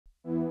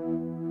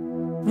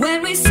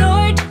we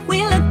sort,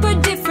 we look for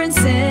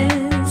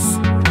differences,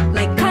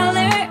 like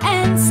color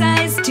and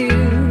size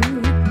too.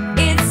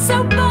 It's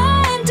so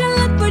fun to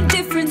look for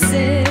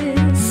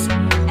differences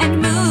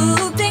and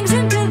move things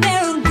into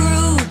their own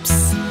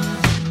groups.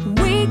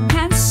 We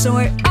can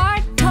sort